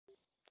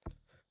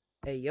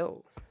Hey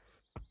yo,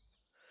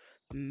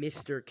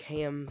 Mr.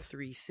 Cam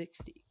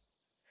 360.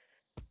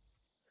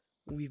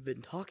 We've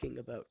been talking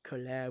about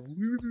collab.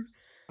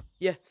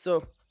 Yeah,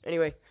 so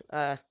anyway,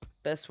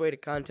 best way to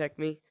contact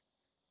me,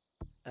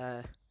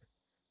 uh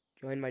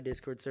join my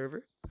Discord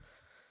server.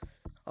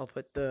 I'll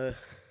put I'll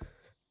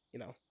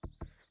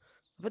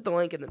put the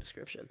link in the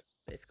description,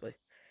 basically.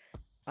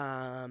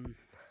 Um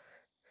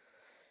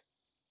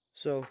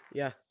so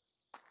yeah,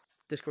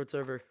 Discord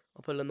server.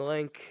 I'll put it in the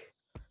link.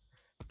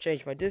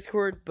 Change my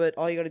Discord, but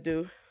all you gotta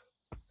do,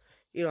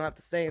 you don't have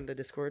to stay in the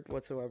Discord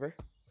whatsoever.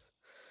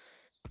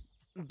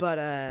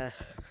 But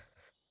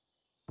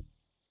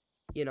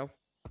you know,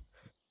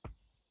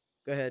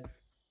 go ahead.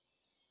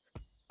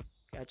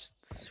 I just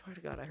swear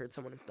to God, I heard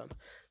someone in stun.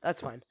 That's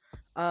fine.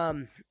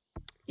 Um,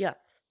 yeah.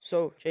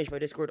 So change my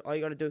Discord. All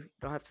you gotta do, you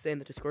don't have to stay in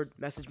the Discord.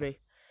 Message me.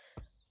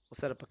 We'll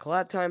set up a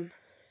collab time.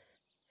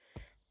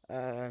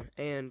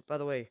 And by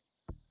the way,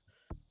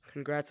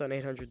 congrats on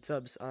 800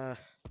 subs.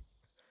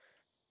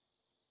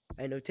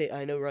 I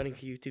know running a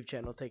YouTube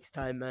channel takes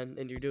time, man,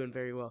 and you're doing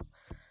very well.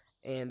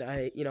 And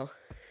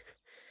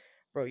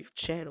bro, your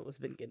channel has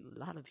been getting a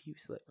lot of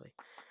views lately.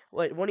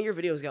 What? One of your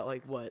videos got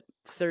like what,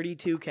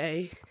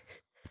 32K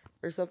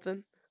or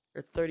something,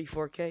 or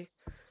 34K.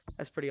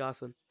 That's pretty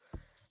awesome.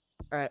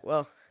 All right,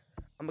 well,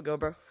 I'm gonna go,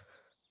 bro.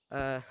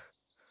 Uh,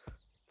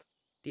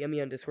 DM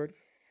me on Discord.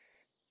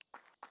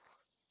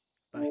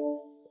 Bye.